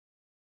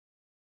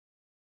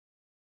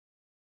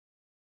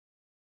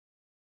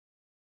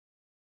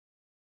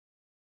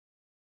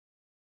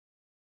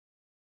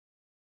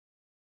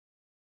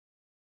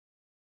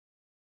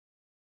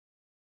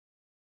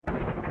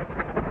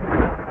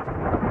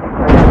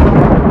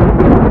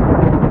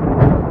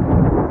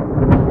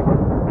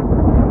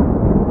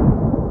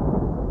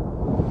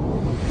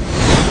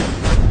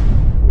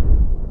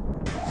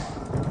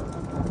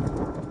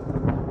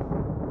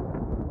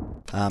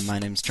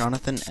name's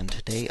Jonathan, and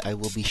today I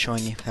will be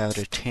showing you how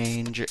to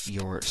change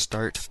your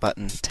start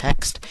button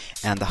text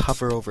and the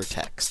hover over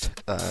text.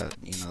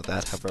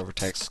 That hover over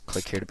text,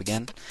 click here to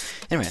begin.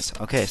 Anyways,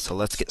 okay, so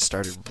let's get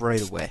started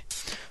right away.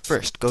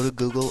 First, go to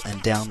Google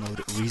and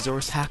download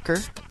Resource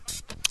Hacker.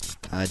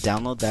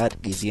 Download that,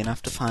 easy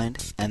enough to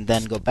find, and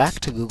then go back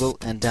to Google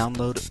and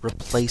download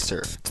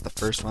Replacer. It's the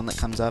first one that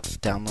comes up.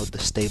 Download the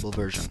stable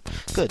version.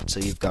 Good, so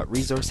you've got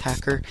Resource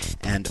Hacker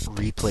and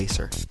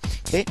Replacer.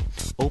 Okay,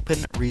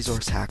 open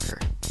Resource Hacker.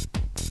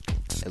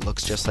 It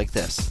looks just like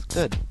this.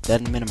 Good,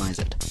 then minimize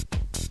it.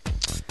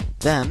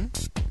 Then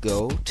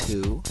go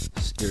to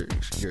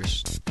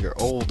your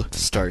old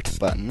start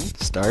button,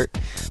 start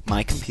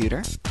My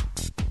Computer,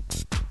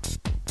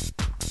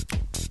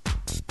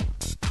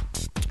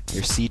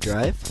 your C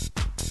drive,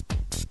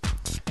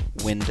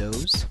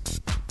 Windows,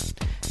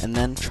 and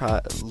then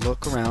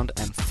look around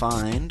and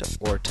find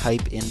or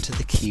type into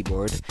the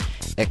keyboard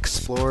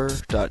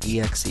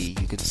explorer.exe.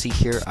 You can see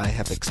here I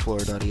have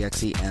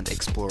explorer.exe and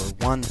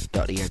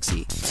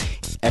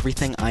explorer1.exe.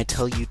 Everything I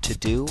tell you to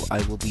do,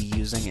 I will be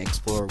using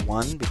Explorer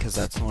 1 because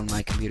that's the one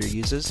my computer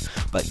uses,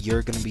 but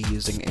you're going to be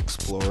using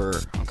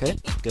Explorer, okay?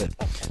 Good.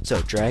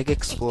 So drag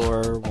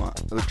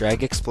explorer.exe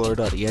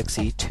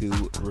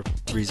to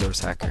Resource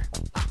Hacker.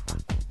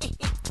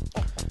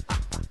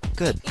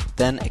 Good.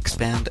 Then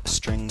expand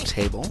string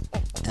table,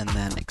 and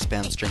then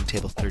expand string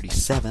table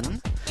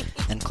 37,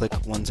 and click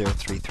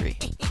 1033.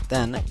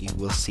 Then you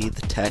will see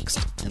the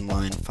text in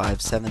line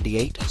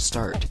 578,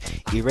 start.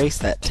 Erase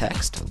that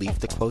text, leave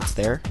the quotes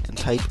there, and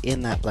type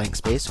in that blank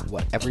space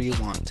whatever you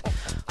want.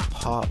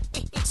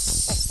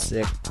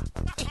 Popsicles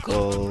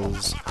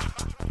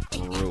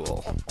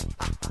rule.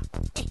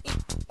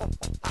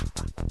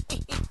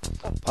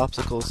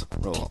 Popsicles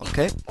rule,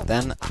 okay?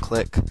 Then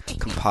click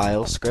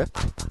compile script.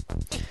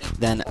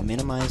 Then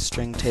minimize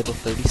string table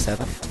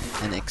 37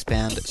 and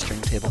expand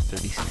string table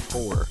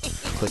 34.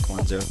 Click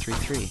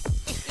 1033.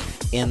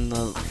 In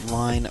the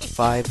line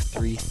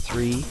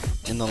 533,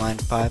 in the line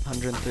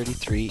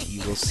 533,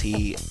 you will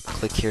see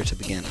click here to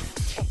begin.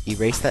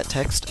 Erase that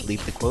text,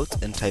 leave the quotes,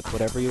 and type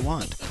whatever you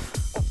want.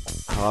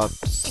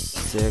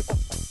 Popsicles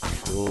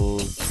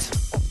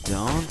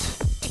don't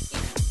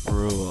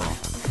rule.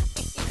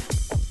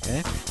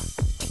 Okay?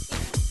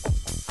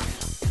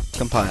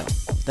 Compile.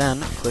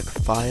 Then click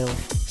File,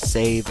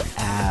 Save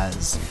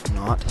As.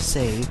 Not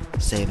save,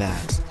 save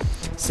as.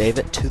 Save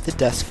it to the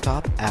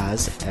desktop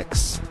as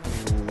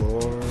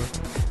Explorer.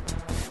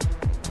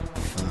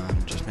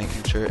 Just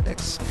making sure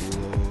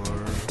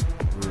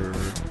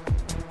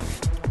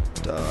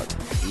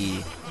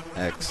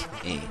Explorer.exe.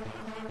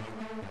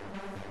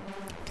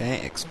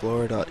 Okay,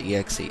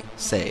 Explorer.exe.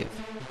 Save.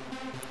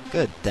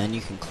 Good. Then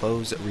you can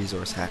close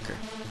Resource Hacker.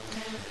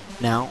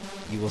 Now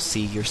you will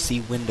see your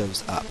C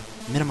windows up.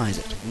 Minimize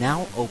it.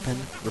 Now open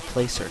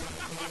Replacer.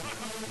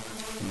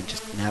 Let me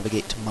just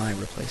navigate to my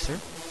Replacer.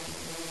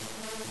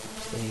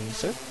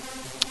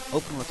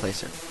 Open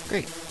Replacer.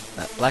 Great.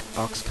 That black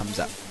box comes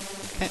up.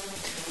 Okay.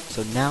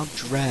 So now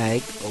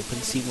drag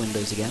Open C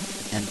Windows again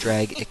and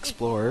drag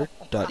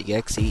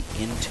Explorer.exe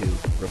into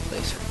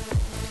Replacer.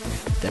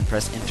 Then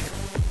press Enter.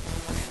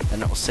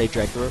 Then it will say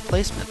drag the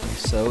replacement.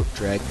 So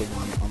drag the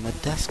one on the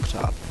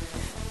desktop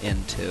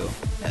into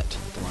it,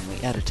 the one we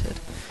edited,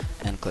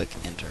 and click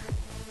Enter.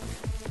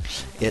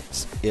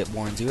 It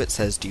warns you, it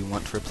says, do you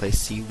want to replace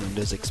C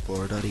Windows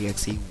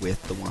Explorer.exe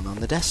with the one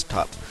on the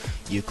desktop?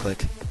 You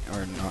click,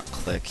 or not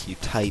click, you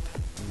type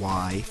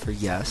Y for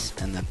yes,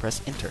 and then press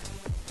Enter.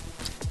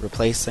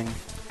 Replacing,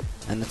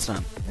 and it's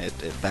done. It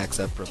backs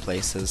up,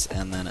 replaces,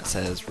 and then it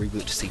says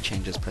reboot to see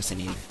changes, press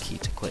any key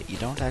to quit. You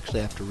don't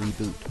actually have to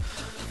reboot.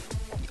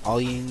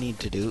 All you need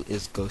to do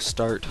is go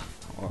start,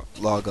 or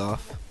log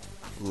off,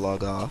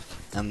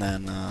 and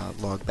then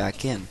log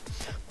back in.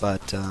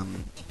 But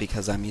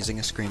because I'm using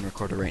a screen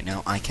recorder right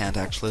now, I can't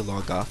actually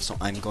log off, so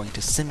I'm going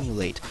to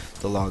simulate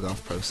the log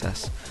off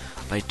process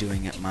by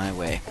doing it my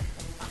way.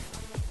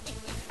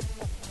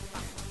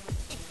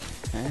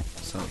 Okay,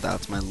 so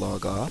that's my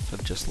log off.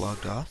 I've just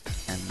logged off,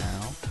 and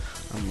now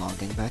I'm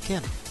logging back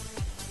in.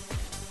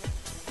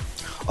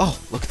 Oh,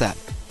 look at that.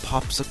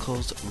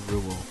 Popsicles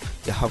rule.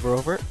 You hover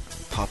over it,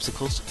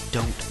 popsicles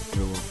don't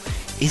rule.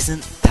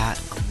 Isn't that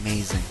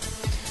amazing?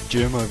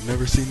 Jim, I've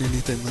never seen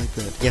anything like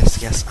that.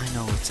 Yes, I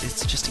know,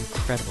 it's just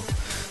incredible.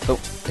 So,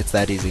 it's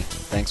that easy.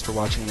 Thanks for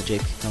watching the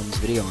JP Films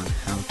video on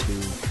how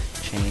to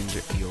change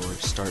your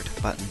start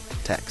button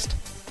text.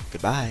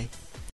 Goodbye.